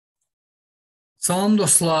Salam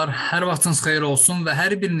dostlar, hər vaxtınız xeyir olsun və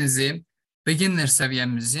hər birinizi beginner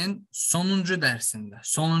səviyyəmizin sonuncu dərsində,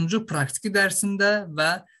 sonuncu praktiki dərsində və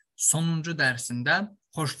sonuncu dərsində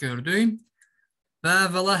xoş gördük. Və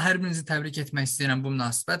əvvəla hər birinizi təbrik etmək istəyirəm bu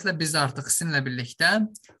münasibətlə. Biz artıq sizinlə birlikdə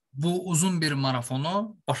bu uzun bir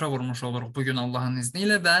marafonu başa vurmuş oluruq bugün Allahın izni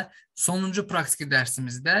ilə və sonuncu praktiki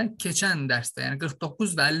dərsimizdə keçən dərsdə, yəni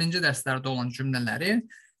 49 və 50-ci dərslərdə olan cümlələri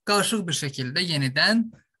qarışıq bir şəkildə yenidən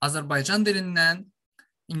Azərbaycan dilindən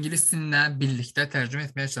İngilis dilinə birlikdə tərcümə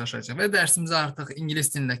etməyə çalışacaq və dərsimizi artıq İngilis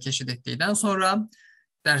dilində keçid etdikdən sonra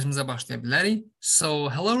dərsimizə başlaya bilərik. So,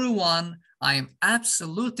 hello everyone, I'm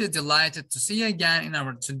absolutely delighted to see you again in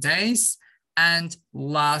our today's and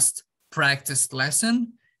last practice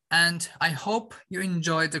lesson, and I hope you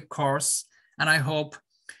enjoyed the course and I hope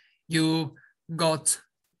you got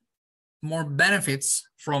more benefits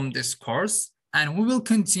from this course, and we will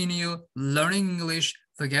continue learning English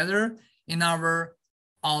together in our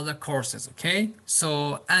other courses, okay?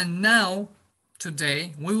 So, and now,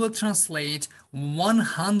 today, we will translate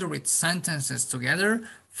 100 sentences together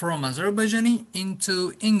from Azerbaijani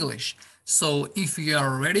into English. So, if you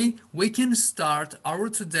are ready, we can start our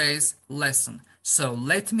today's lesson. So,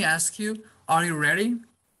 let me ask you, are you ready?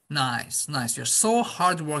 Nice, nice. You're so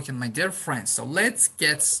hardworking, my dear friends. So, let's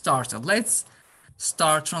get started. Let's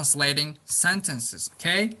start translating sentences,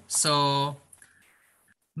 okay? So,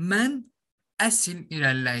 mən əsil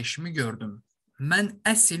irəliləyişimi gördüm. Mən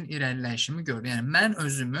əsil irəliləyişimi gördüm. Yəni, mən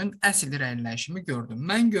özümün əsil irəliləyişimi gördüm.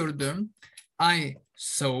 Mən gördüm, I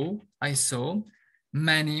saw,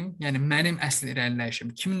 mənim, yəni mənim əsil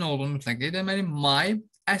irəliləyişim. Kimin olduğunu mütləq qeyd etməliyim. My,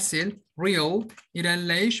 əsil, real,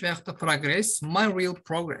 irəliləyiş və yaxud da progress, my real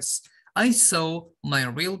progress. I saw my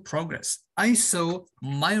real progress. I saw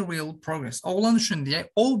my real progress. Oğlan üçün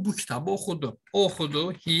deyək, o bu kitabı oxudu. O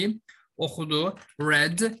oxudu, he oxudu,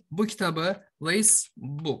 read, bu kitabı, this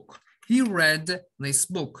book. He read this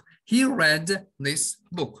book. He read this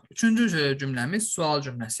book. Üçüncü cümləmiz, sual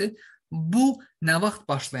cümləsi. Bu nə vaxt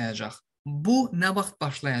başlayacaq? Bu nə vaxt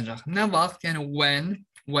başlayacaq? Nə vaxt, yəni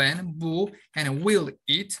when, bu, yəni will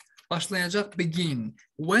it başlayacaq, begin.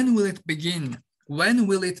 When will it begin? When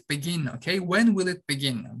will it begin? Okay, when will it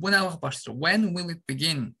begin? Bu nə vaxt başlayacaq? When will it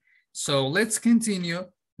begin? So, let's continue.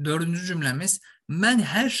 Dördüncü cümləmiz, mən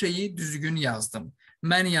hər şeyi düzgün yazdım.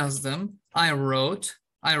 Mən yazdım, I wrote,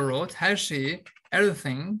 hər şeyi,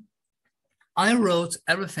 everything. I wrote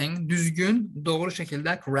everything, düzgün, doğru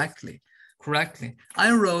şəkildə, correctly. I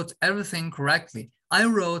wrote everything correctly. I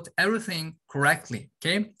wrote everything correctly.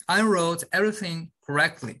 Okay? I wrote everything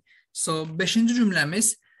correctly. So, beşinci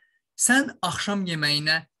cümləmiz, sən axşam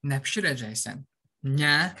yeməyinə nə pişirəcəksən?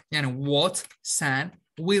 Nə, yəni what, sən,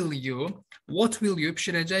 will you, what will you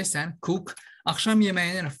pişirəcəksən, cook, axşam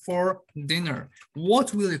yeməyinə for dinner.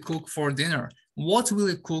 What will you cook for dinner? What will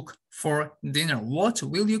you cook for dinner? What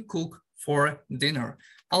will you cook for dinner?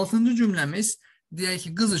 Altıncı cümləmiz, deyək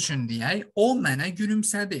ki, qız üçün deyək, o mənə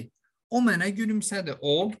gülümsədi. O mənə gülümsədi.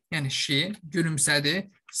 O, yəni she,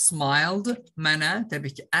 gülümsədi, smiled, mənə,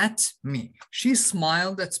 təbii ki, at me. She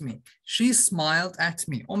smiled at me. She smiled at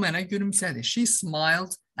me. O mənə gülümsədi. She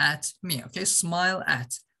smiled at me. Okay, smile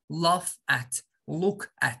at, laugh at, look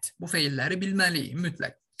at. Bu feilləri bilməliyik,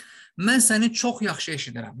 mütləq. Mən səni çox yaxşı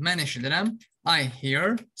eşidirəm. Mən eşidirəm. I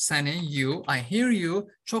hear, səni, you. I hear you,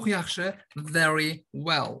 çox yaxşı, very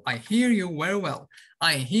well. I hear you very well.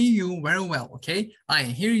 I hear you very well, okay? I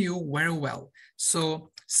hear you very well.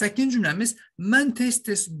 So, 8-ci cümləmiz, mən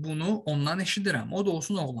tez-tez bunu ondan eşidirəm. O da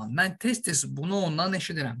olsun oğlan. Mən tez-tez bunu ondan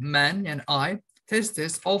eşidirəm. Mən, yəni I,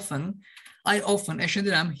 tez-tez, often, I often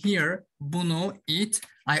eşidirəm, hear, bunu, it.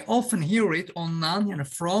 I often hear it ondan, yəni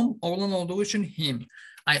from, oğlan olduğu üçün him.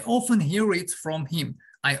 I often hear it from him.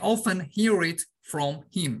 I often hear it from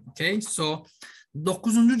him. Okay? So,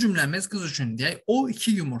 9-cu cümləmiz qız üçün deyək, o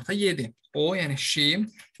 2 yumurta yedi. O, yəni she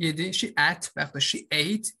yedi, she ate, və yaxud da she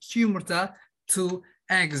ate 2 yumurta, 2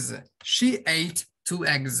 eggs. She ate 2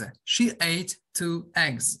 eggs. She ate 2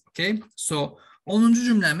 eggs. Okay? So, 10-cu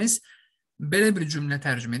cümləmiz belə bir cümlə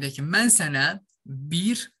tərcümə edək ki, mən sənə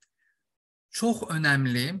bir çox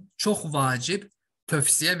önəmli, çox vacib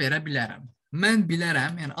tövsiyə verə bilərəm. Mən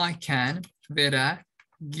bilərəm, yəni I can, verə,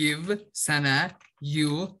 give, sənə,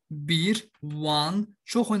 you, bir, one,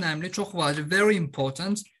 çox önəmli, çox vacib, very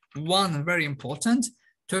important, one, very important,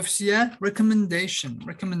 tövsiyə, recommendation,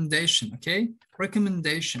 okay?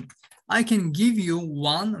 Recommendation. I can give you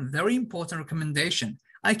one very important recommendation.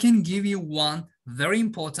 I can give you one very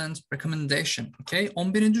important recommendation, okay?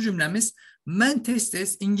 11-ci cümləmiz, mən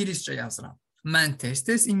tez-tez İngiliscə yazıram. Mən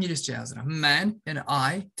tez-tez İngiliscə yazıram. Mən, yəni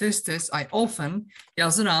I, tez-tez, I often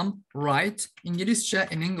yazıram, write,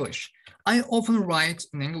 İngiliscə in English. I often write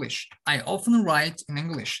in English. I often write in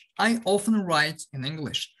English. I often write in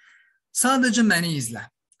English. Sadəcə məni izlə.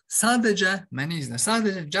 Sadəcə məni izlə.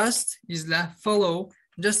 Sadəcə just izlə. Follow.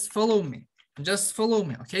 Just follow me. Just follow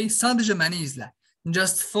me. Okay? Sadəcə məni izlə.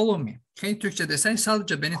 Just follow me. Okay? Türkçə desək,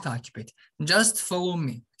 sadəcə beni takip et. Just follow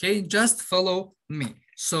me. Okay? Just follow me.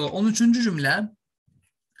 So, 13-cü cümlə.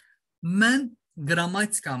 Mən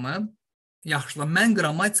qrammatikamı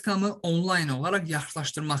online olaraq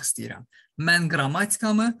yaxşılaşdırmaq istəyirəm. Mən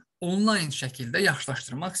qrammatikamı online şəkildə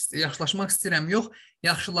yaxşılaşmaq istəyirəm, yox,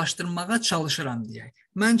 yaxşılaşdırmağa çalışıram deyək.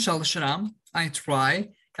 Mən çalışıram, I try,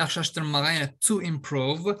 yaxşılaşdırmağa, yəni to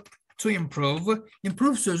improve. To improve.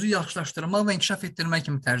 Improve sözü yaxşılaşdırmaq və inkişaf etdirmək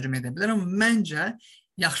kimi tərcümə edə bilərəm. Məncə,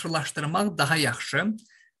 yaxşılaşdırmaq daha yaxşı.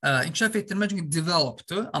 İnkişaf etdirmək çünki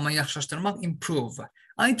developdur, amma yaxşılaşdırmaq improve.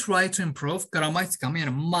 I try to improve qrammatikamı,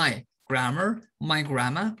 yəni my grammar,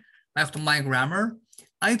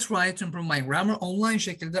 I try to improve my grammar online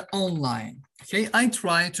şəkildə online. Okay? I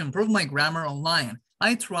try to improve my grammar online.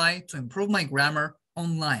 I try to improve my grammar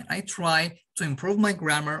online. I try to improve my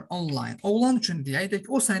grammar online. Oğlan üçün deyək ki,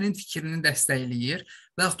 o sənin fikrini dəstəkləyir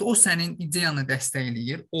və yaxud da o sənin ideyanı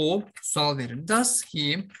dəstəkləyir. O, sual verir. Does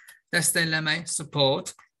he dəstəkləmək,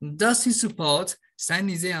 support? Does he support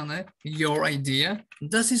sənin ideyanı, your idea?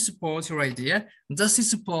 Does he support your idea? Does he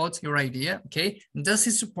support your idea? Okay? Does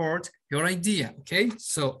he support your idea? Okay?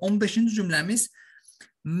 So, 15-ci cümləmiz,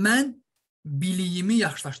 mən biliyimi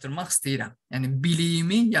yaxşılaşdırmaq istəyirəm. Yəni,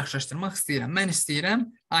 biliyimi yaxşılaşdırmaq istəyirəm. Mən istəyirəm,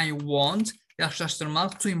 I want,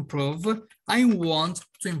 yaxşılaşdırmaq, to improve. I want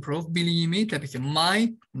to improve biliyimi, təbii ki,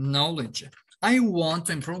 my knowledge. I want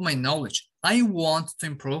to improve my knowledge. I want to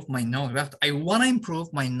improve my knowledge. I want to improve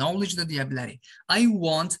my knowledge da deyə bilərik. I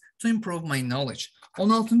want to improve my knowledge.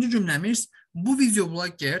 16-cı cümləmiz, bu video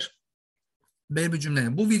blogger, belə bir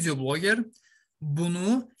cümlədir. Bu video blogger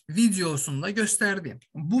bunu videosunda göstərdi.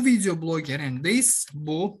 Bu video blogger, and this,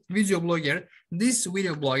 bu video blogger, this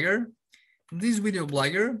video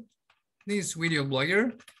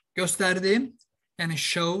blogger göstərdi. Yəni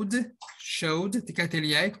showed, diqqət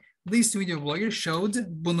eləyək. This video blogger showed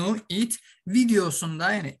bunu it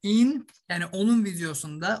videosunda, yəni in, yəni onun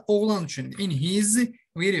videosunda oğlan üçün, in his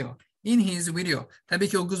video. Təbii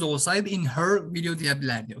ki, o qız olsaydı in her video deyə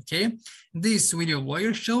bilərdi, okay? This video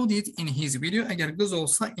blogger showed it in his video. Əgər qız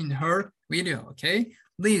olsa in her video, okay?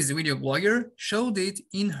 This video blogger showed it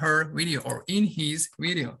in her video or in his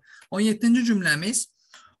video. 17-ci cümləmiz,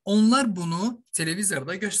 onlar bunu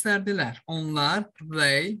televizorda göstərdilər. Onlar,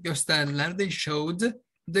 they göstərdilər, they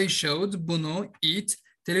showed bunu, it,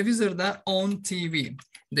 televizorda on TV.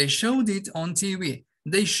 They showed it on TV.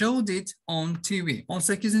 They showed it on TV.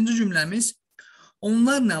 18-ci cümləmiz,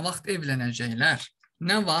 onlar nə vaxt evlənəcəklər?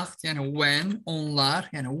 Nə vaxt, yəni when, onlar,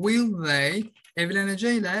 yəni will they,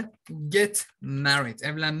 evlənəcəklər, get married.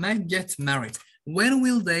 Evlənmək, get married. When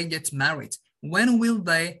will they get married? When will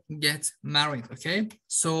they get married? Okay?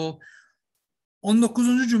 So,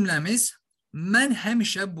 19-cu cümləmiz, mən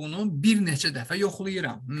həmişə bunu bir neçə dəfə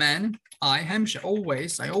yoxlayıram. Mən, I həmişə,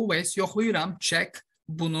 I always yoxlayıram, check,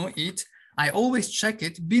 bunu, it. I always check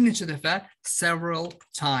it bir neçə dəfə, several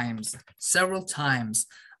times.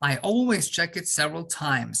 I always check it several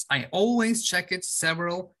times. I always check it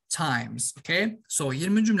several times. Okay? So,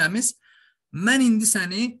 20 cümləmiz, mən indi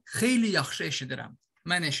səni xeyli yaxşı eşidirəm.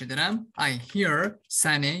 Mən eşidirəm, I hear,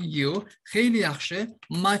 səni, you, xeyli yaxşı,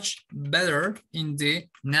 much better, indi,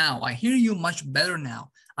 now. I hear you much better now.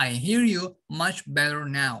 I hear you much better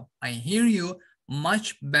now. I hear you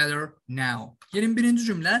much better now. 21-ci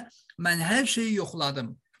cümlə, mən hər şeyi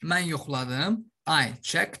yoxladım. Mən yoxladım, I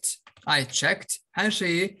checked, hər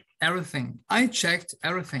şeyi, everything. I checked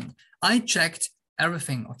everything.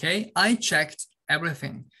 Okay? I checked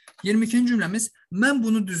everything. 22-ci cümləmiz, mən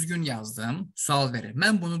bunu düzgün yazdım, sual verir.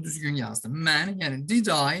 Mən bunu düzgün yazdım. Mən, yəni did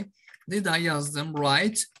I yazdım,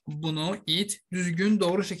 right, bunu, it, düzgün,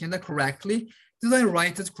 doğru şəkildə, correctly. Did I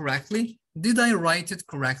write it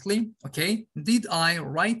correctly? Okay? Did I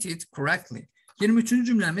write it correctly? 23-cü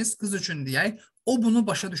cümləmiz, qız üçün deyək, o bunu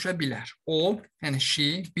başa düşə bilər. O, yəni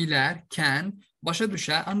she, bilər, can, başa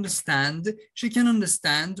düşə, understand, she can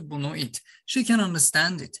understand, bunu, it. She can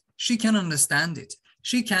understand it.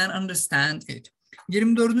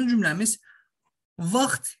 24-cü cümləmiz,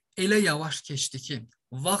 vaxt elə yavaş keçdi ki,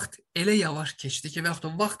 və yaxud da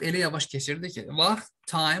vaxt elə yavaş keçirdi ki, vaxt,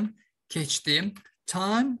 time, keçdi,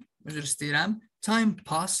 time, üzr istəyirəm, time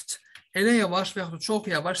passed, elə yavaş və yaxud da çox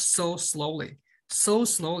yavaş, so slowly,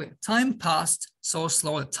 time passed, so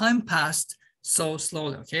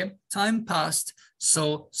slowly, okay? Time passed,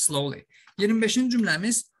 so slowly. 25-ci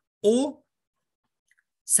cümləmiz, o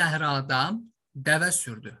səhrada dəvə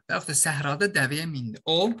sürdü. Və yaxud da səhrada dəvəyə mindi.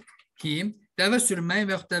 O, he, dəvə sürmək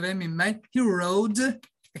və yaxud dəvəyə minmək. He rode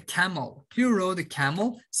a camel. He rode a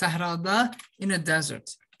camel. Səhrada in a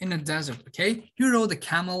desert. In a desert, okay? He rode a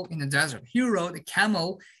camel in a desert. He rode a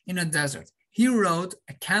camel in a desert. He rode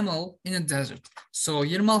a camel in a desert. So,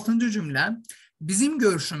 26-cı cümlə. Bizim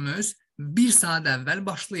görüşümüz bir saat əvvəl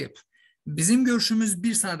başlayıb. Bizim görüşümüz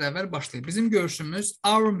bir saat əvvəl başlayıb. Bizim görüşümüz,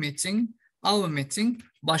 our meeting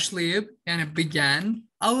başlayıb, yəni began.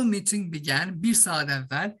 Our meeting began bir saat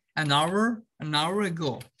əvvəl, an hour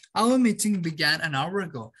ago. Our meeting began an hour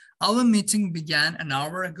ago. Our meeting began an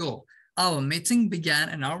hour ago. Our meeting began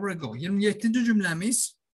an hour ago. 27-ci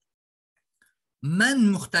cümləmiz, mən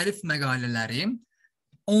müxtəlif məqalələri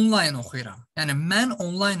online oxuyuram. Yəni, mən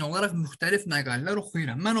online olaraq müxtəlif məqalələr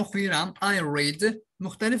oxuyuram. Mən oxuyuram, I read,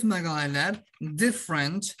 müxtəlif məqalələr,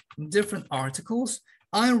 different articles.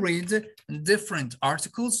 I read different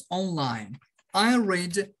articles online. I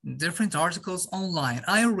read different articles online.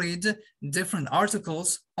 I read different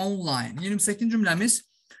articles online. 28-ci cümləmiz,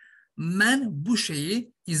 mən bu şeyi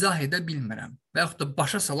izah edə bilmirəm və yaxud da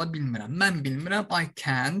başa sala bilmirəm. Mən bilmirəm, I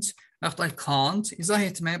can't və yaxud da I can't. İzah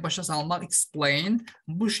etməyi, başa salmaq, explain,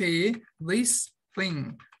 bu şeyi, this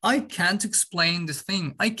thing. I can't explain this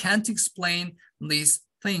thing. I can't explain this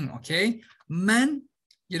thing, okay? Mən,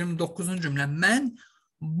 29-cu cümlə, mən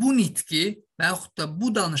bu nitqi və yaxud da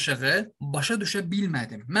bu danışığı başa düşə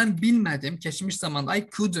bilmədim. Mən bilmədim, keçmiş zamanda I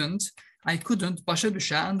couldn't başa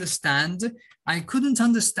düşə, understand. I couldn't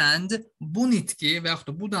understand bu nitqi və yaxud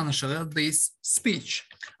da bu danışığı, this speech.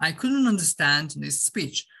 I couldn't understand this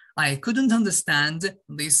speech. I couldn't understand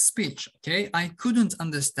this speech. Okay? I couldn't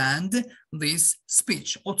understand this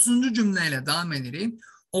speech. 30-cu cümlə ilə davam edirik.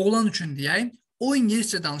 Oğlan üçün deyək, o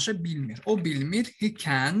İngiliscə danışa bilmir. O bilmir, he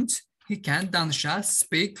can't danışa,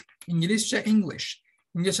 speak, İngiliscə English.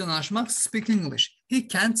 İngiliscə danışmaq, speak English. He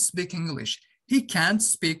can't speak English. He can't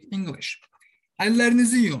speak English.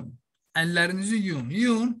 Əllərinizi yuyun. Əllərinizi yuyun.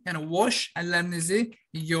 Yuyun, yəni wash əllərinizi,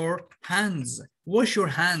 your hands. Wash your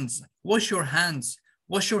hands. Wash your hands.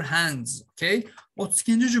 Wash your hands. Okay?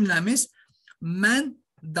 32-ci cümləmiz, mən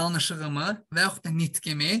danışığımı və yaxud da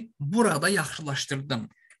nitqimi burada yaxşılaşdırdım.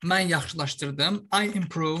 Mən yaxşılaşdırdım. I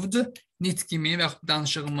improved nitqimi və yaxud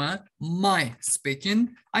danışığımı, my speaking.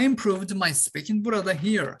 I improved my speaking. Burada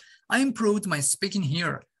here. I improved my speaking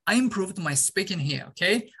here. I improved my speaking here.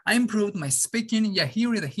 Okay? I improved my speaking. Yeah,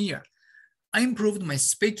 here is here. I improved my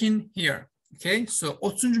speaking here. Okay? So,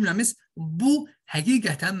 30-cu cümləmiz, bu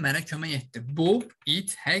həqiqətən mənə kömək etdi. Bu,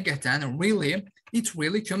 it, həqiqətən, really, it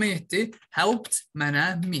really kömək etdi. Helped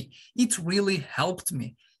mənə, me. It really helped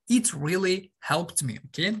me. It really helped me.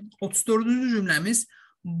 Okay? 34-cü cümləmiz,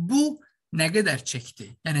 bu nə qədər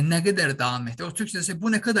çəkdi? Yəni, nə qədər davam etdi? O türkçəsi,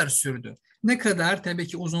 bu nə qədər sürdü? Nə qədər, təbii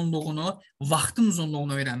ki, uzunluğunu, vaxtın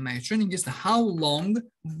uzunluğunu öyrənmək üçün İngilisdə how long,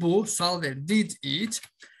 bu, sual verir, did it,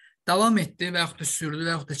 davam etdi və yaxud da sürdü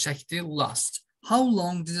və yaxud da çəkdi, last. How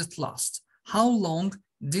long did it last? How long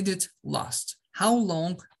did it last? How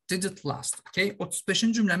long did it last? Okay?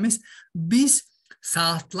 35-ci cümləmiz, biz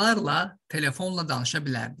saatlarla telefonla danışa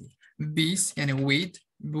bilərdik. Biz, yəni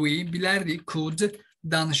we bilərdik, could,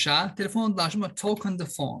 danışa, telefonla danışma, talk on the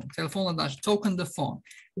phone. Telefonla danışa, talk on the phone.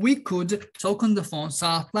 We could talk on the phone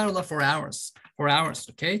saatlarla for hours. For hours,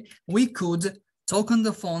 okay? We could talk on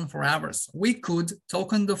the phone for hours. We could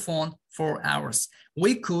talk on the phone for hours.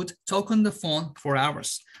 We could talk on the phone for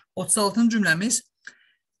hours. 36-cı cümləmiz,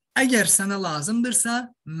 əgər sənə lazımdırsa,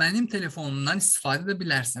 mənim telefonumdan istifadə edə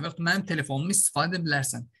bilərsən və yaxud mənim telefonumu istifadə edə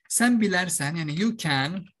bilərsən. Sən bilərsən, yəni you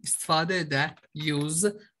can istifadə edə,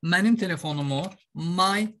 use, mənim telefonumu,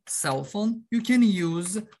 my cell phone, you can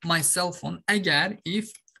use my cell phone, əgər,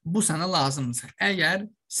 if, bu sənə lazımdırsa. Əgər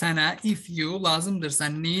sənə, if you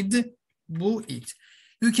lazımdırsa, need, bu, it.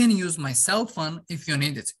 You can use my cell phone if you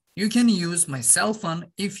need it. You can use my cell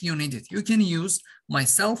phone if you need it. You can use my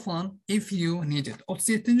cell phone if you need it.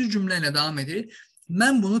 37-ci cümlə ilə davam edirik.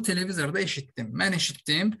 Mən bunu televizorda eşitdim. Mən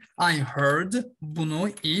eşitdim. I heard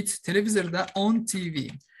bunu, it, televizorda on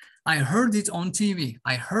TV. I heard it on TV.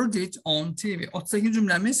 I heard it on TV. 38-ci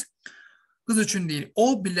cümləmiz qız üçün deyil.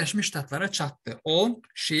 O, Birləşmiş Ştatlara çatdı. O,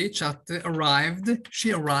 she çatdı, arrived,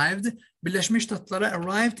 she arrived. Birləşmiş Ştatlara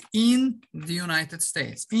arrived in the United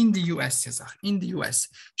States. In the US yazaq. In the US.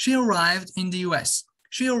 She arrived in the US.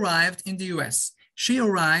 She arrived in the US. She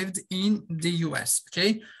arrived in the US.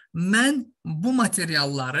 Okay? Mən bu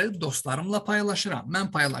materialları dostlarımla paylaşıram.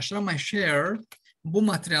 Mən paylaşıram. I share bu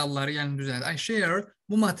materialları, yəni düzəldir. I share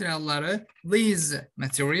bu materialları, these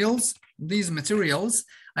materials,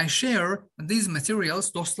 I share these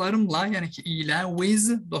materials dostlarımla, yəni ki, ilə,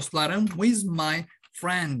 with, dostlarım, with my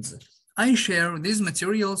friends. I share these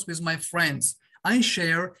materials with my friends. I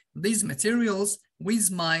share these materials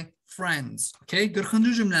with my friends. Okay?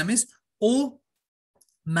 40-cı cümləmiz o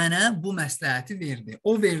mənə bu məsləhəti verdi.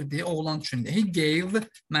 O verdi oğlan üçün. He gave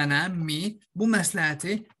mənə, me, bu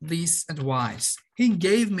məsləhəti, this advice. He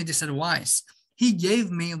gave me this advice. He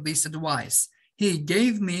gave me this advice. He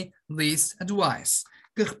gave me this advice.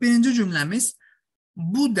 41-ci cümləmiz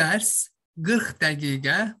bu dərs 40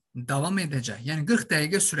 dəqiqə davam edəcək. Yəni 40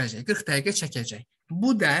 dəqiqə sürəcək, 40 dəqiqə çəkəcək.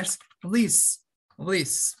 Bu dərs,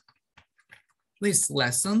 this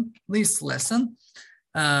lesson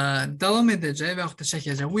davam edəcək və yaxud da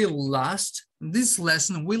çəkəcək. This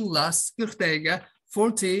lesson will last 40 dəqiqə,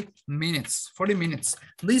 40 minutes.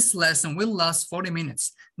 This lesson will last 40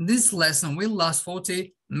 minutes. This lesson will last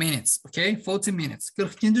 40 minutes. Okay? 40 minutes.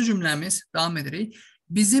 42-ci cümləmiz, davam edirik.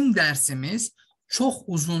 Bizim dərsimiz çox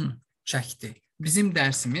uzun çəkdi. Bizim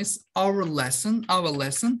dərsimiz, our lesson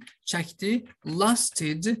çəkdi,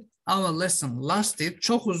 lasted,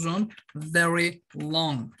 çox uzun, very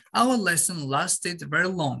long. Our lesson lasted very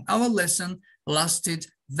long. Our lesson lasted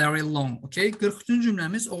very long. Okay? 43-cü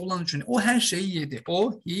cümləmiz oğlan üçün. O hər şeyi yedi.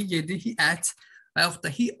 O, he yedi, he ate, və yaxud da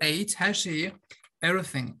he ate, hər şeyi,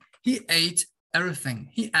 everything. He ate everything.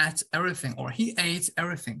 He ate everything, or he ate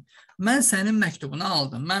everything. Mən sənin məktubunu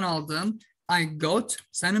aldım. Mən aldım. I got,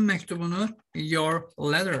 sənin məktubunu, your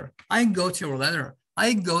letter. I got your letter.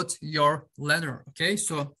 I got your letter. Okay,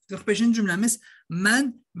 so 45-ci cümləmiz,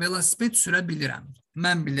 mən velosiped sürə bilirəm.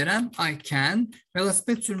 Mən bilirəm, I can.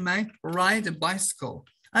 Velosiped sürmək, ride a bicycle.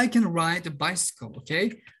 I can ride a bicycle.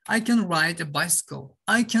 Okay, I can ride a bicycle.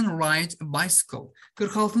 I can ride a bicycle.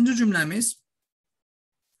 46-cı cümləmiz,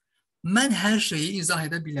 mən hər şeyi izah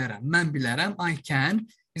edə bilərəm. Mən bilərəm, I can.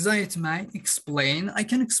 İzah etmək, explain. I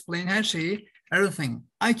can explain hər şeyi, everything.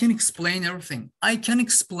 I can explain everything. I can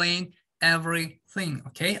explain everything.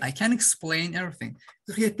 Okay? I can explain everything.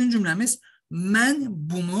 47-ci cümləmiz, mən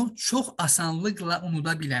bunu çox asanlıqla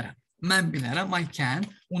unuda bilərəm. Mən bilərəm, I can.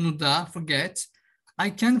 Unuda, forget.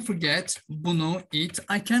 I can forget bunu, it.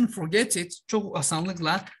 I can forget it çox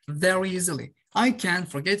asanlıqla, very easily. I can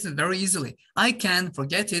forget it very easily. I can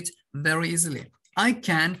forget it very easily. I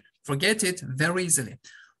can forget it very easily.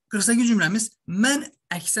 48-ci cümləmiz, mən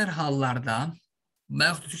əksər hallarda, və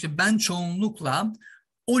yaxud da mən çoğunluqla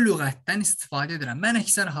o lüğətdən istifadə edirəm. Mən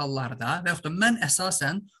əksər hallarda, və yaxud da mən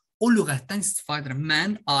əsasən o lüğətdən istifadə edirəm.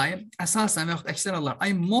 Mən, I, əsasən və yaxud da əksər hallar,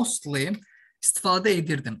 I mostly istifadə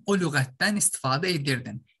edirdim. O lüğətdən istifadə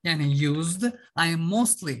edirdim. Yəni used, I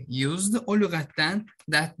mostly used o lüğətdən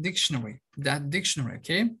that dictionary,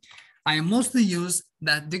 okay? I mostly used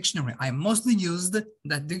that dictionary. I mostly used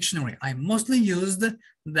that dictionary. I mostly used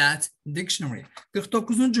that dictionary.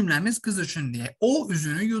 49-cu cümləmiz qız üçün deyə. O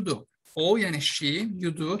üzünü yudu. O, yəni she,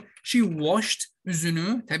 yudu. She washed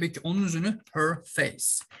üzünü, təbii ki, onun üzünü, her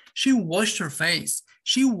face. She washed her face.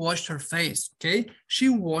 She washed her face. Okay? She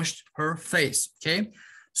washed her face. Okay?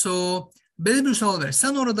 So, belə bir sual verir.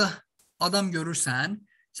 Sən orada adam görürsən,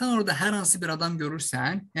 sən orada hər hansı bir adam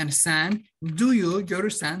görürsən, yəni sən, do you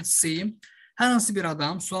görürsən, see, hər hansı bir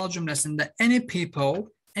adam sual cümləsində any people,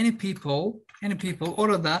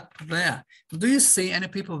 orada there. Do you see any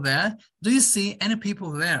people there? Do you see any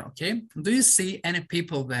people there? Okay? Do you see any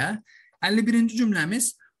people there? 51-ci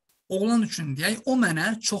cümləmiz oğlan üçün deyək, o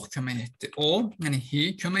mənə çox kömək etdi. O, yəni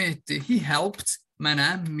he, kömək etdi. He helped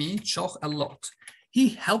mənə, me, çox, a lot.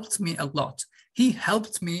 He helped me a lot. He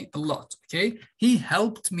helped me a lot. Okay? He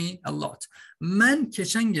helped me a lot. Mən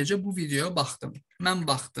keçən gecə bu videoya baxdım. Mən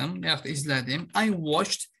baxdım, yaxud izlədim. I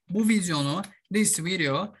watched bu videonu, this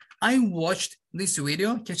video. I watched this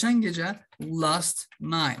video keçən gecə, last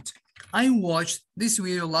night. I watched this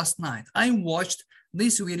video last night. I watched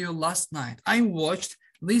this video last night. I watched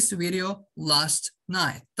this video last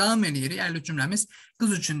night. Davam edirik. 50 cümləmiz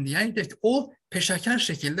qız üçün deyək. O peşəkar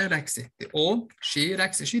şəkildə rəqs etdi. O, she,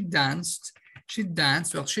 rəqs, she danced. She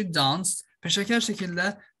danced, well, she danced, peşəkar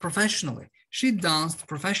şəkildə, professionally. She danced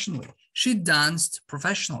professionally. She danced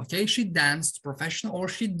professional, okay? She danced professional, or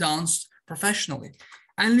she danced professionally.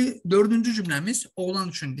 54-cü cümləmiz oğlan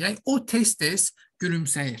üçün deyək. O tez-tez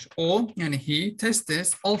gülümsəyir. O, yəni he,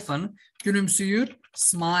 tez-tez, often, gülümsüyür,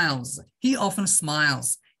 smiles. He often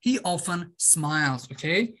smiles. He often smiles,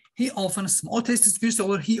 okay? He often smiles. O tez-tez gülürsə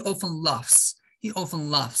olur, he often laughs. He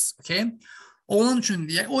often laughs, okay? Oğlan üçün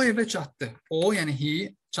deyək, o evə çatdı. O, yəni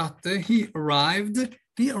he, çatdı. He arrived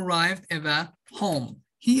evə, home.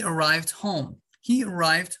 He arrived home. He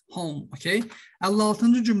arrived home, okay?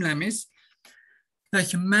 56-cı cümləmiz,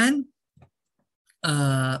 peki, mən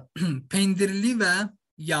pendirli və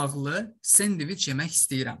yağlı sendviç yemək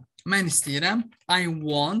istəyirəm. Mən istəyirəm, I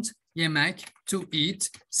want yemək, to eat,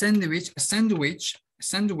 sandwich,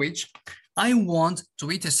 sandwich. I want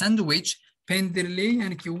to eat a sandwich, pendirli,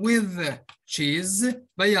 yəni ki, with cheese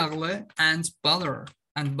və yağlı and butter,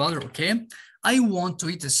 okay? I want to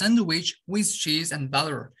eat a sandwich with cheese and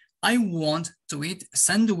butter. I want to eat a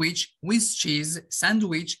sandwich with cheese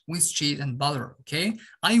and butter, okay?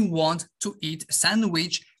 I want to eat a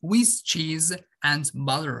sandwich with cheese and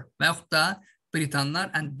butter. Və yaxud da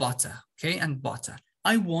Britanlar and butter, okay? And butter.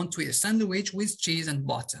 I want to eat a sandwich with cheese and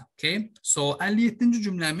butter, okay? So, 57-ci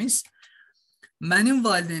cümləmiz, mənim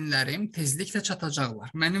valideynlərim tezliklə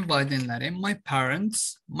çatacaqlar. Mənim valideynlərim, my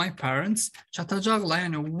parents çatacaqlar,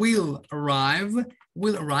 yəni will arrive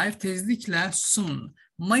tezliklə soon.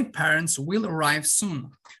 My parents will arrive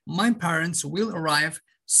soon. My parents will arrive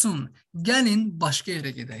soon. Gəlin başqa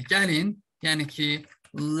yerə gedək. Gəlin, yəni ki,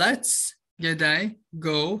 let's gedək,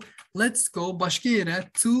 go. Let's go başqa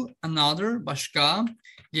yerə, to another, başqa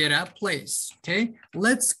yerə, place. Okay?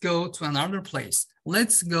 Let's go to another place.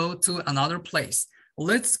 Let's go to another place.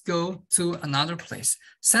 Let's go to another place.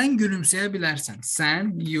 Sən gülümsəyə bilərsən.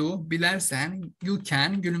 Sən, you, bilərsən. You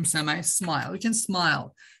can, gülümsəmək, smile. You can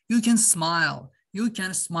smile. You can smile. You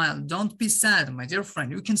can smile. Don't be sad, my dear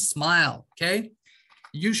friend. You can smile, okay?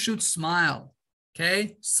 You should smile,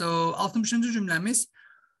 okay? So, 60-cı cümləmiz,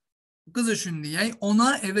 qız üçün deyək,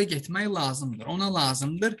 ona evə getmək lazımdır. Ona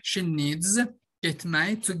lazımdır. She needs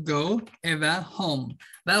getmək, to go, evə, home.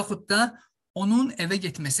 Və yaxud da onun evə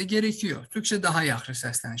getməsi gerekiyor. Türkçə daha yaxşı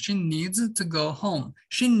səslənir. She needs to go home.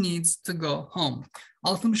 She needs to go home.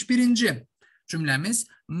 61-ci cümləmiz,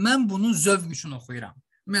 mən bunu zövq üçün oxuyuram.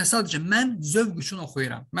 Sadəcə, mən zövq üçün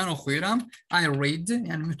oxuyuram. Mən oxuyuram, I read,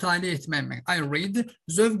 yəni mütaliə etmək. I read,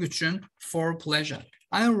 zövq üçün, for pleasure.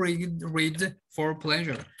 I read for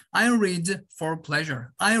pleasure. I read for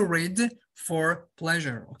pleasure. I read for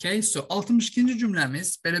pleasure. Okay, so 62-ci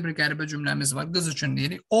cümləmiz, belə bir qəribə cümləmiz var, qız üçün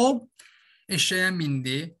deyirik. O eşeğe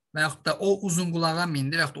mindi və yaxud da o uzunqulağa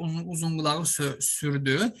mindi və yaxud da onun uzunqulağı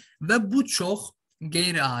sürdü və bu çox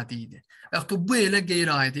qeyri-adi idi. Və yaxud da bu elə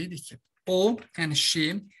qeyri-adi idi ki, o, yəni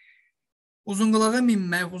she, uzunqulağa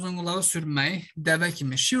minmək, uzunqulağı sürmək, dəvə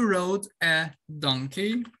kimi. She rode a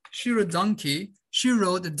donkey. She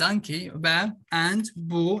rode a donkey və and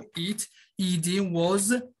bu, it,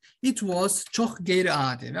 it was çox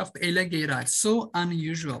qeyri-adi və yaxud da elə qeyri-adi. So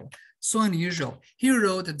unusual. So unusual. He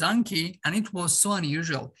rode a donkey and it was so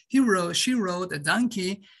unusual. She rode a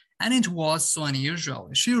donkey and it was so unusual.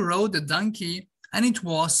 She rode a donkey and it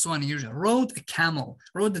was so unusual. Rode a camel,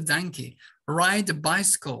 rode a donkey, ride a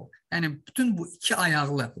bicycle. Yəni bütün bu iki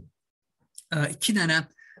ayaqlı, iki dənə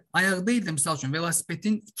ayaq deyil də, misal üçün,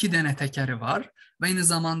 velosipedin iki dənə təkəri var və eyni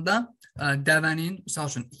zamanda dəvənin, misal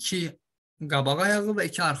üçün, iki qabaq ayağı və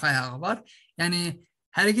iki arxa ayağı var. Yəni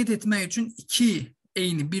hərəkət etmək üçün iki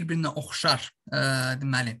eyni bir-birinə oxşar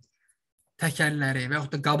deməli təkərləri və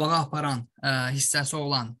yaxud da qabağa aparan hissəsi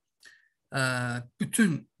olan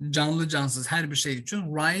bütün canlı-cansız hər bir şey üçün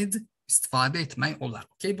ride istifadə etmək olar.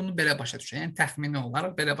 Okay? Bunu belə başa düşək. Yəni təxmini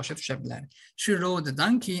olaraq belə başa düşə bilərik. She rode a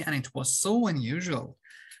donkey and it was so unusual.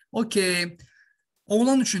 Okay.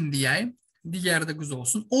 Oğlan üçün deyək, digəri də qız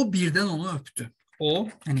olsun. O birdən onu öpdü. O,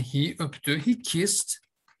 yəni he öpdü. He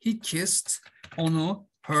kissed onu,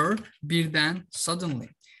 her, birdən, suddenly.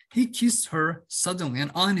 He kissed her suddenly,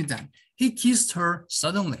 yəni anidən. He kissed her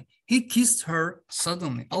suddenly. He kissed her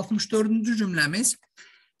suddenly. 64-cü cümləmiz,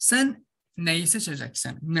 sən nəyi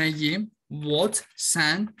seçəcəksən? Nəyi, what,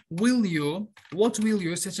 sən, will you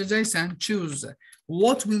seçəcəksən, choose.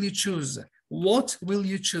 What will you choose? What will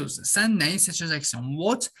you choose? Sən nəyi seçəcəksən?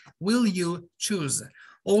 What will you choose?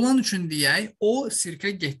 Oğlan üçün deyək, o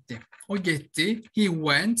sirkə getdi. O getdi, he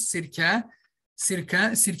went, sirkə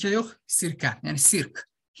yox, sirkə, yəni sirk.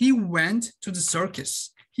 He went to the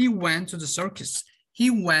circus. He went to the circus. He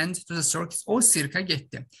went to the circus. O sirkə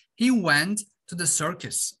getdi. He went to the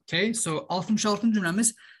circus. Okay, so 66-cı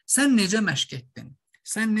cümləmiz, sən necə məşq etdin?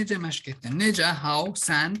 Sən necə məşq etdin? Necə, how,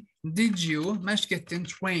 sən, did you, məşq etdin,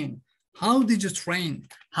 train. How did you train?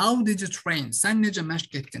 How did you train? Sən necə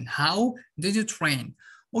məşq etdin? How did you train?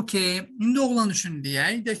 Okay, indi oğlan üçün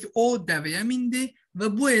deyək, deyək ki, o dəvəyə mindi və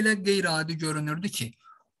bu elə qeyri-adi görünürdü ki,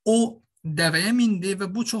 o dəvəyə mindi və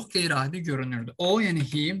bu çox qeyri-adi görünürdü. O, yəni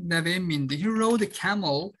he, dəvəyə mindi. He rode a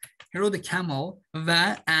camel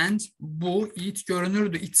və and bu, it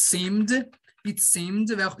görünürdü. It seemed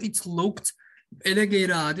və yaxud it looked elə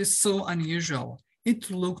qeyri-adi, so unusual. It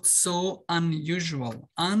looked so unusual.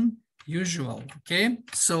 Okay?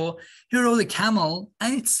 So, he rode a camel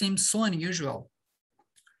and it seemed so unusual.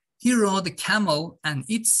 He rode a camel and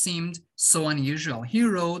it seemed so unusual. He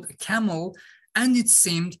rode a camel And it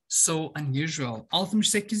seemed so unusual.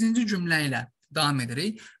 68-ci cümlə ilə davam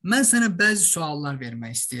edirik. Mən sənə bəzi suallar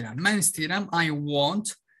vermək istəyirəm. Mən istəyirəm I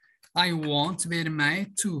want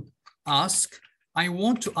vermək to ask. I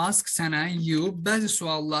want to ask sənə you bəzi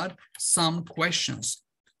suallar, some questions.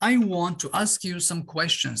 I want to ask you some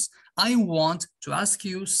questions. I want to ask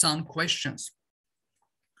you some questions.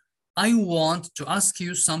 I want to ask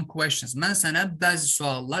you some questions. Mən sənə bəzi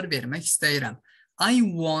suallar vermək istəyirəm. I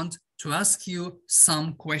want to ask you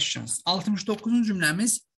some questions. 69-cu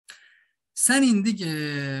cümləmiz, sən indi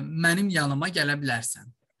mənim yanıma gələ bilərsən.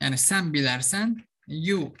 Yəni, sən bilərsən,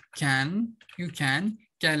 you can,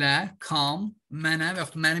 gələ, come, mənə və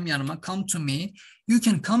yaxud mənim yanıma, come to me. You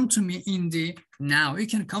can come to me indi, now. You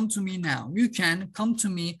can come to me now. You can come to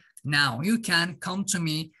me now. You can come to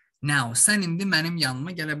me now. Sən indi mənim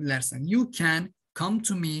yanıma gələ bilərsən. You can come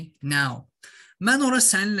to me now. Mən ora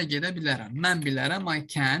səninlə gedə bilərəm. Mən bilərəm, I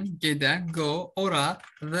can, gedə, go, ora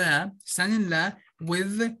və səninlə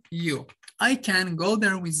with you. I can go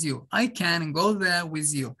there with you. I can go there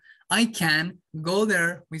with you. I can go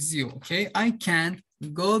there with you. Okay? I can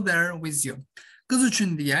go there with you. Qız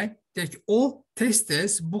üçün deyək ki, o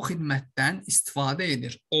tez-tez bu xidmətdən istifadə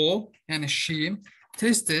edir. O, yəni she,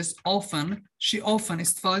 tez-tez, often, she often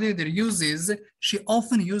istifadə edir, she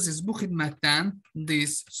often uses bu xidmətdən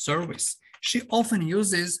this service. She often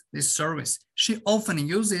uses this service. She often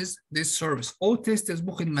uses this service. O tez-tez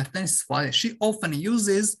bu xidmətdən istifadə edir. She often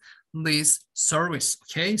uses this service.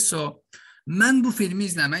 Okay, so mən bu filmi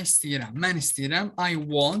izləmək istəyirəm. Mən istəyirəm, I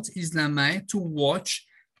want izləmək, to watch.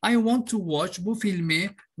 I want to watch bu filmi,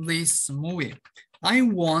 this movie. I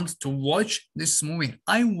want to watch this movie.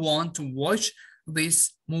 I want to watch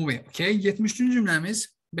this movie. Okay, 73-cü cümləmiz,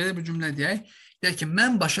 belə bir cümlə deyək. Deyək ki,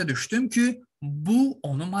 mən başa düşdüm ki, bu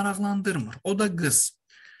onu maraqlandırmır. O da qız.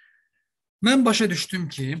 Mən başa düşdüm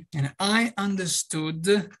ki, yəni I understood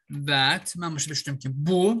that, mən başa düşdüm ki,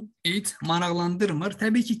 bu, it maraqlandırmır.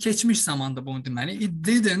 Təbii ki, keçmiş zamanda bunu deməli.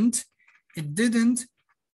 It didn't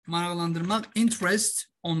maraqlandırmaq, interest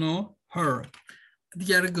onu, her.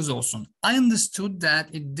 Digəri qız olsun. I understood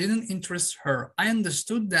that it didn't interest her. I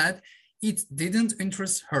understood that it didn't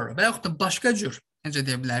interest her. Və yaxud da başqa cür, necə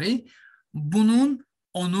deyə bilərik? Bunun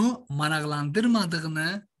onu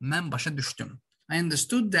maraqlandırmadığını mən başa düşdüm. I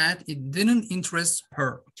understood that it didn't interest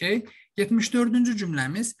her. Okay? 74-cü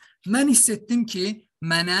cümləmiz, mən hiss etdim ki,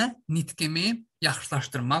 mənə nitqimi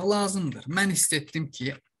yaxşılaşdırmaq lazımdır. Mən hiss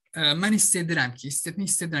edirəm ki,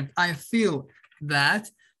 I feel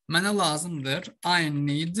that mənə lazımdır. I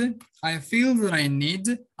feel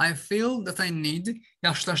that I need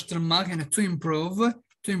yaxşılaşdırmaq, yəni to improve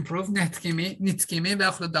nitqimi və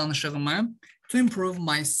yaxud da danışığımı, to improve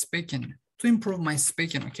my speaking,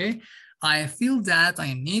 okay? I feel that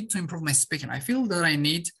I need to improve my speaking. I feel that I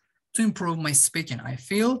need to improve my speaking. I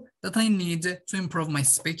feel that I need to improve my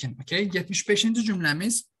speaking, okay? 75-ci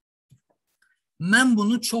cümləmiz, mən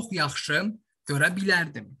bunu çox yaxşı görə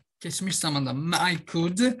bilərdim. Keçmiş zamanda I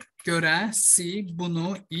could, görə, see,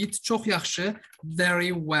 bunu, it, çox yaxşı,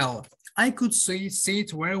 very well. I could see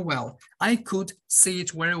it very well. I could see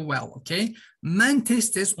it very well, okay? Mən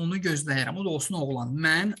tez-tez onu gözləyirəm. O da olsun oğlan.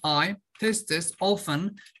 Mən, I, tez-tez,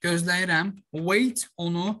 often gözləyirəm. Wait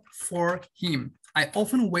onu for him. I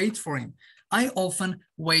often wait for him. I often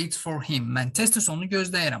wait for him. Mən tez-tez onu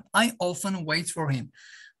gözləyirəm. I often wait for him.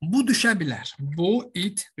 Bu düşə bilər. Bu,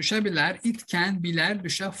 it, düşə bilər. It can, bilər,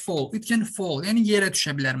 düşə, fall. It can fall. Yəni yerə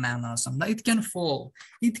düşə bilər mənasında. It can fall.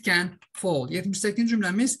 It can fall. 78-ci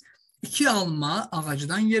cümləmiz, 2 alma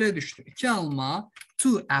ağacdan yerə düşdü. 2 alma,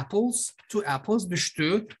 two apples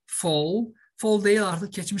düşdü. Fall deyil,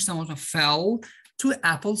 artıq keçmiş zamanda fell. 2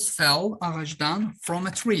 apples fell ağacdan from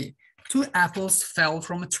a tree. 2 apples fell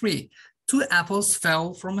from a tree. 2 apples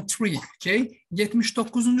fell from a tree. Okay?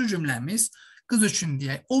 79-cu cümləmiz, qız üçün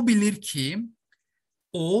deyək, o bilir ki,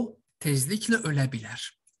 o tezliklə ölə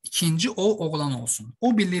bilər. İkinci o oğlan olsun.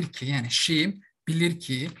 O bilir ki, yəni she bilir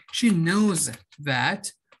ki, she knows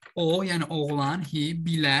that, o, yəni oğlan, he,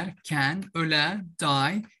 bilər, can, ölə,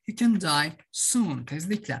 die, he can die soon,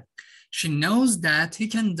 tezliklə. She knows that he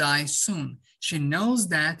can die soon. She knows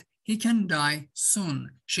that he can die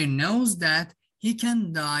soon. She knows that he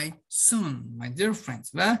can die soon, my dear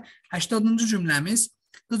friends. Və 80-cı cümləmiz,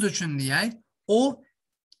 qız üçün deyək, o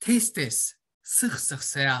tez-tez,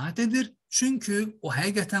 sıx-sıx səyahət edir, çünki o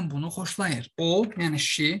həqiqətən bunu xoşlayır. O, yəni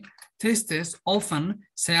she, tez-tez, often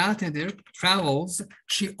səyahət edir, travels,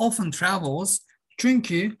 she often travels,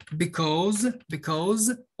 çünki, because,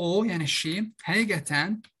 o, yəni she,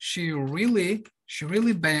 həqiqətən, she really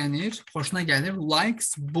bəyənir, xoşuna gəlir,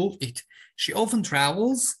 likes, bu, it. She often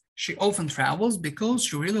travels, She often travels because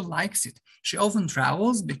she really likes it. She often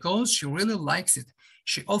travels because she really likes it.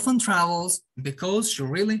 She often travels because she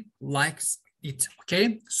really likes it.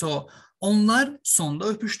 Okay? So onlar sonda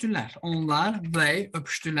öpüştülər. Onlar, they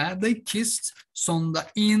öpüştülər. They kissed sonda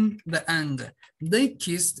in the end. They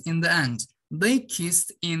kissed in the end. They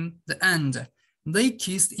kissed in the end. They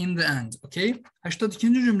kissed in the end. Okay?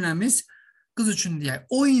 82-cü cümləmiz qız üçün deyək.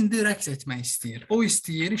 O indi rəqs etmək istəyir. O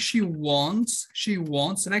istəyir. She wants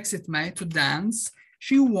rəqs etmək, to dance.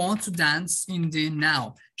 She wants to dance indi,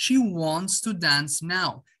 now. She wants to dance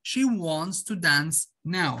now. She wants to dance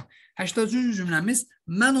now. 83-cü cümləmiz,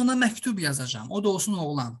 mən ona məktub yazacağam. O da olsun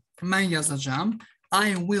oğlan. Mən yazacağam.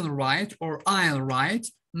 I will write or I'll write.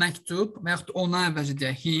 Məktub və yaxud ona əvvəlcə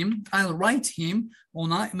deyək him. I'll write him.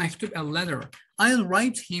 Ona məktub a letter. I'll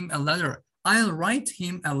write him a letter. I'll write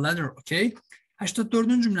him a letter. Okay?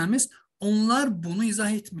 84-cü cümləmiz, onlar bunu izah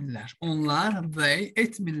etmirlər. Onlar, they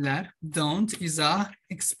etmirlər. Don't izah,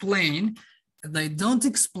 explain. They don't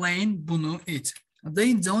explain bunu, it.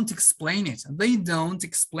 They don't explain it. They don't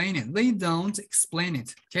explain it. They don't explain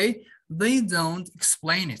it. Okay? They don't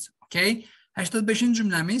explain it. Okay? 85-ci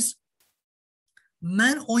cümləmiz,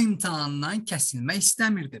 mən o imtahandan kəsilmək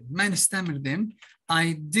istəmirdim. Mən istəmirdim.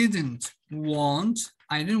 I didn't want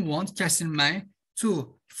kəsilmək,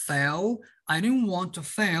 to fail. I didn't want to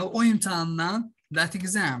fail o imtahandan, that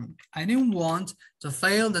exam. I didn't want to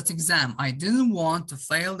fail that exam. I didn't want to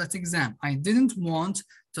fail that exam. I didn't want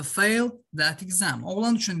to fail that exam.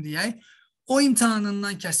 Oğlan üçün deyək, o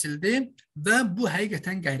imtahanından kəsildi və bu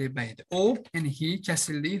həqiqətən qəribə idi. O, yəni he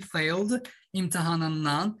kəsildi, failed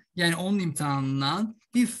imtahanından, yəni onun imtahanından.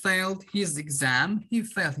 He failed his exam. He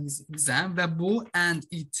failed his exam və bu and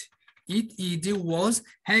it was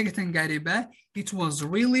həqiqətən qəribə. It was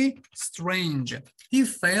really strange. He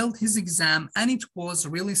failed his exam and it was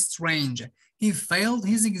really strange. He failed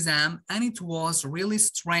his exam and it was really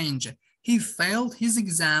strange. He failed his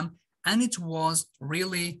exam and it was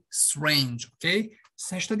really strange. Okay?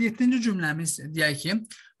 87-ci cümləmiz deyək ki,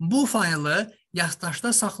 bu faylı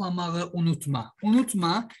yaddaşda saxlamağı unutma.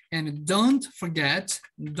 Unutma, yəni don't forget,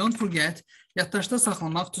 yaddaşda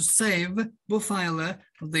saxlamaq, to save bu faylı,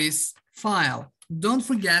 this file. Don't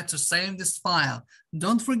forget to save this file.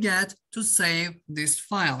 Don't forget to save this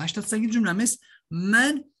file. 88-ci cümləmiz,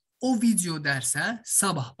 mən o video dərsə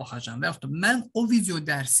sabah baxacağım və yaxud da mən o video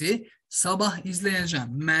dərsi sabah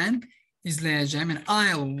izləyəcəm. Mən izləyəcəm, yəni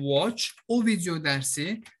I'll watch o video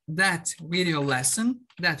dərsi, that video lesson,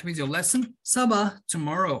 sabah,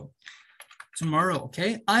 tomorrow,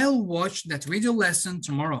 okay? I'll watch that video lesson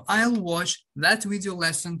tomorrow. I'll watch that video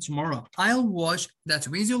lesson tomorrow. I'll watch that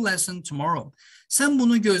video lesson tomorrow. Sən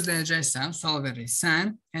bunu gözləyəcəksən, sual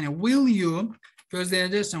verirsən, yəni will you,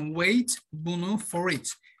 gözləyəcəksən, wait bunu for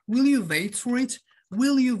it. Will you wait for it?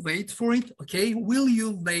 Will you wait for it? Okay, will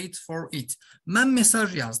you wait for it? Mən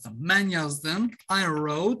mesaj yazdım. Mən yazdım. I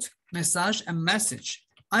wrote mesaj, a message.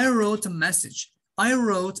 I wrote a message. I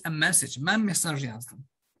wrote a message. Mən mesaj yazdım.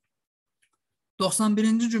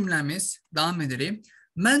 91-ci cümləmiz, davam edirik.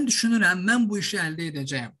 Mən düşünürəm, mən bu işi əldə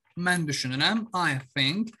edəcəyəm. Mən düşünürəm, I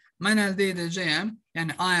think. Mən əldə edəcəyəm,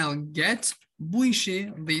 yəni I'll get bu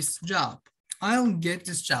işi, this job. I'll get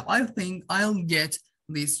this job. I think I'll get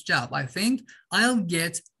this job. I think I'll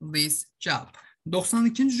get this job.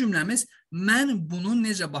 92-ci cümləmiz, mən bunun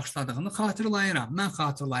necə başladığını xatırlayıram. Mən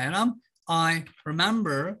xatırlayıram. I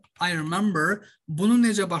remember bunun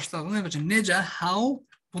necə başladığını, necə, how,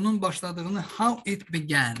 bunun başladığını, how it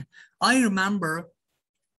began. I remember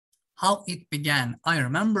how it began. I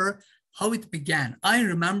remember how it began. I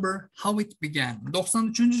remember how it began.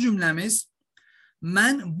 93-cü cümləmiz,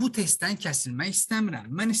 mən bu testdən kəsilmək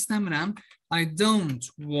istəmirəm. Mən istəmirəm. I don't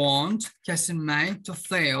want kəsilmək, to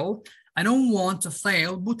fail. I don't want to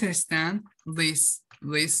fail bu testdən, this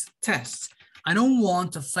test. I don't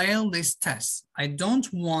want to fail this test. I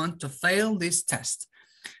don't want to fail this test.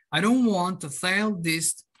 I don't want to fail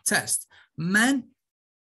this test. Mən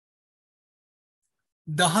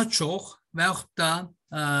daha çox və yaxud da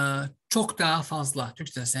çox daha fazla,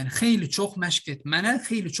 türkçəsi, yəni xeyli çox məşq etmənə,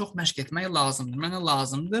 xeyli çox məşq etmək lazımdır. Mənə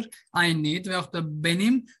lazımdır. I need və yaxud da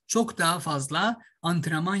benim çox daha fazla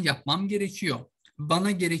antrenman yapmam gerekiyor.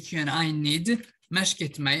 Bana gerekiyor, yəni I need məşq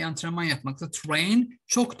etmək, antrenman yapmakta, train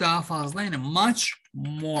çox daha fazla, yəni much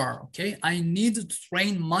more, okay? I need to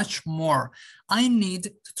train much more. I need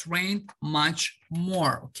to train much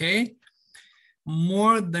more, okay?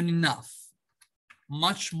 More than enough.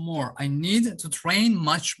 Much more. I need to train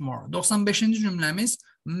much more. 95-ci cümləmiz,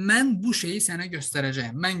 mən bu şeyi sənə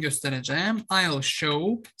göstərəcəyəm. Mən göstərəcəyəm. I'll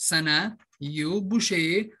show sənə, you, bu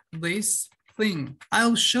şeyi, this thing.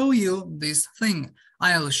 I'll show you this thing.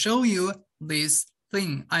 I'll show you this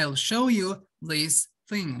thing. I'll show you this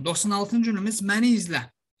thing. 96-cı cümləmiz məni izlə.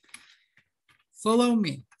 Follow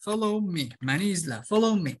me. Follow me. Məni izlə.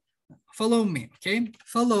 Follow me. Follow me. Okay?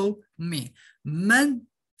 Follow me. Mən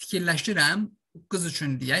fikirləşirəm, qız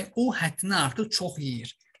üçün deyək, o həddini artıq çox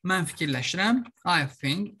yeyir. Mən fikirləşirəm, I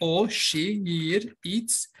think, o, she, yeyir,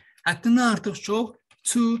 eats, həddini artıq çox,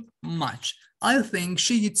 too much. I think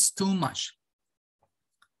she eats too much.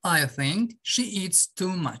 I think she eats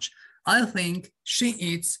too much. I think she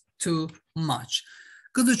eats too much.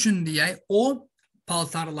 Qız üçün deyək, o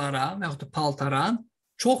paltarlara və yaxud da paltara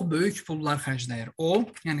çox böyük pullar xərcləyir. O,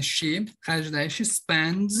 yəni she xərcləyir,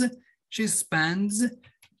 she spends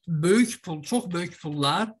böyük pul, çox böyük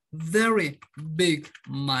pullar, very big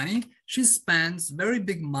money. She spends very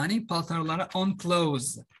big money paltarlara on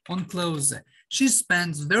clothes. She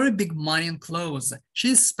spends very big money on clothes.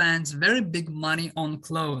 She spends very big money on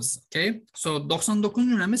clothes. Okay? So 99-cu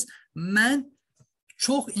cümləmiz mən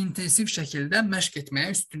çox intensiv şəkildə məşq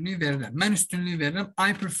etməyə üstünlük verirəm. Mən üstünlük verirəm.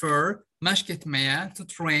 I prefer məşq etməyə, to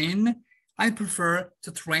train. I prefer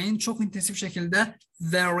to train çox intensiv şəkildə,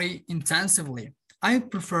 very intensively. I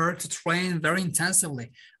prefer to train very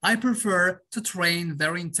intensively. I prefer to train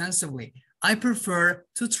very intensively. I prefer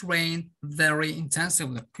to train very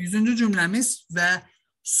intensively. 100-cü cümləmiz və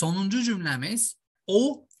sonuncu cümləmiz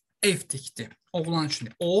o ev tikdi. Oğlan üçün.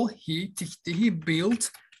 O, he tikdi. He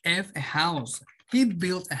built a house. He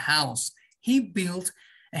built a house. He built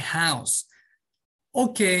a house.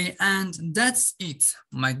 Okay, and that's it,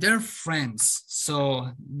 my dear friends.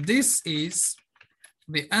 So this is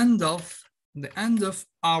the end of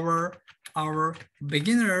our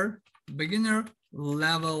beginner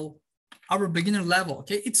level. Our beginner level.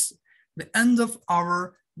 Okay, it's the end of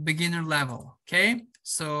our beginner level. Okay,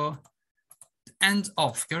 so end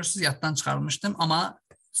of. Görürsünüz, yaddan çıxarmışdım ama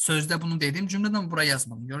sözdə bunu dediğim cümleden buraya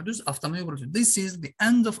yazmadım. Gördünüz, avtomatik burası. This is the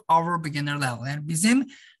end of our beginner level. Yani bizim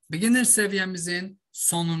beginner seviyemizin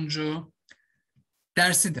sonuncu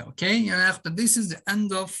dersidir. Okay, yani this is the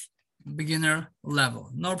end of beginner level.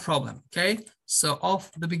 No problem. Okay, so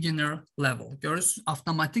of the beginner level. Görürsünüz,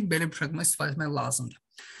 avtomatik belə bir proqramı istifadə etmək lazımdır.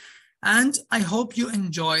 And I hope you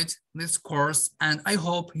enjoyed this course, and I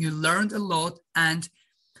hope you learned a lot, and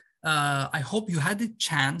I hope you had a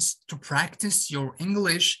chance to practice your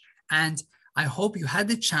English, and I hope you had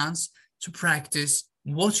a chance to practice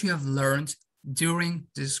what you have learned during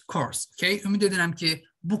this course. Okay? Ümid edirəm ki,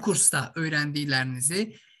 bu kursda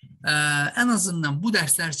öyrəndiklərinizi ən azından bu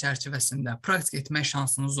dərslər çərçivəsində praktik etmək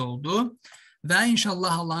şansınız oldu və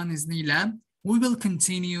inşallah Allahın izni ilə we will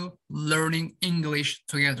continue learning English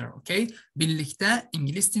together, okay? Birlikdə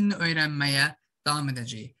İngilis dilini öyrənməyə davam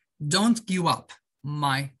edəcəyik. Don't give up,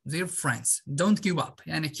 my dear friends. Don't give up.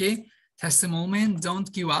 Yəni ki, təslim olmayın.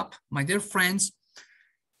 Don't give up, my dear friends.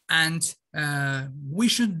 And we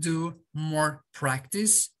should do more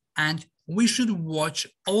practice and we should watch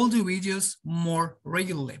all the videos more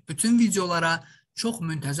regularly. Bütün videolara çox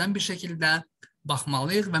müntəzəm bir şəkildə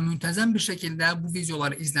baxmalıyıq və müntəzəm bir şəkildə bu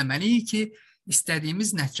videoları izləməliyik ki,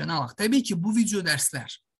 istədiyimiz nəticəni alaq. Təbii ki, bu video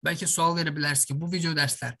dərslər, bəlkə sual verə bilərsiniz ki, bu video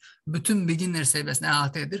dərslər bütün beginner səviyyəsini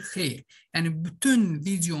əhatə edir. Xeyr. Yəni, bütün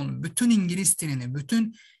videonun, bütün İngilis dilini,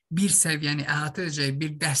 bütün bir səviyyəni əhatə edəcək bir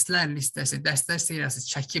dərslər listəsi, dərslər seriyası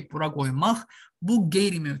çəkib bura qoymaq, bu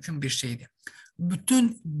qeyri-mümkün bir şeydir.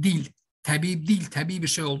 Bütün dil, təbii bir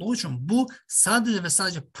şey olduğu üçün bu sadəcə və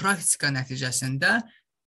sadəcə praktika nəticəsində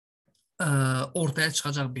ortaya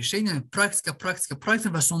çıxacaq bir şey. Yəni, praktika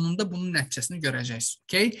və sonunda bunun nəticəsini görəcəksiniz.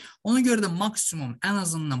 Okay? Ona görə də maksimum, ən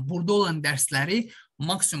azından burada olan dərsləri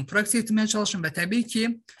maksimum praktik etməyə çalışın və təbii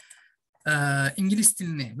ki, İngilis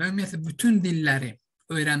dilini və ümumiyyətlə bütün dilləri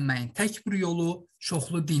öyrənməyin tək bir yolu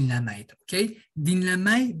çoxlu dinləməkdir. Okay?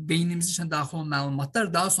 Dinləmək beynimizin içində daxil olan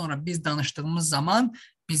məlumatlar daha sonra biz danışdığımız zaman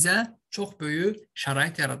bizə çox böyük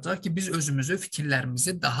şərait yaradacaq ki, biz özümüzü,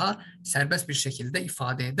 fikirlərimizi daha sərbəst bir şəkildə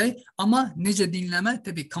ifadə edək. Amma necə dinləmə?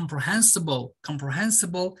 Təbii comprehensible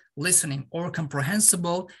listening or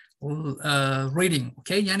comprehensible reading.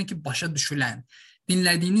 Okay? Yəni ki, başa düşülən.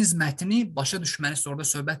 Dinlədiyiniz mətni başa düşməniz, orada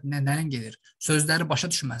söhbət nədən gedir? Sözləri başa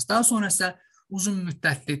düşməz. Daha sonra isə uzun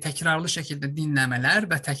müddətli, təkrarlı şəkildə dinləmələr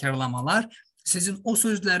və təkrarlamalar sizin o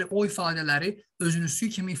sözləri, o ifadələri özünüzü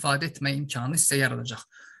kimi ifadə etmək imkanı sizə yaradacaq.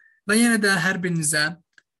 Və yenə də hər birinizə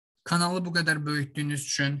kanalı bu qədər böyütdüyünüz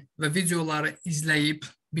üçün və videoları izləyib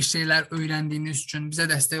bir şeylər öyrəndiyiniz üçün, bizə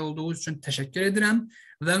dəstək olduğunuz üçün təşəkkür edirəm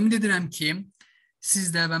və ümid edirəm ki,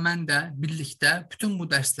 siz də və mən də birlikdə bütün bu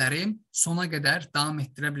dərsləri sona qədər davam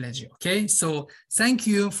etdirə biləcəyik. Okay? So, thank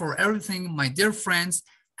you for everything, my dear friends,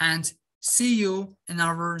 and see you in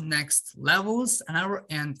our next levels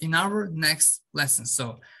and in our next lesson.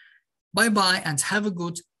 So bye bye and have a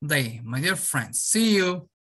good day, my dear friends. See you.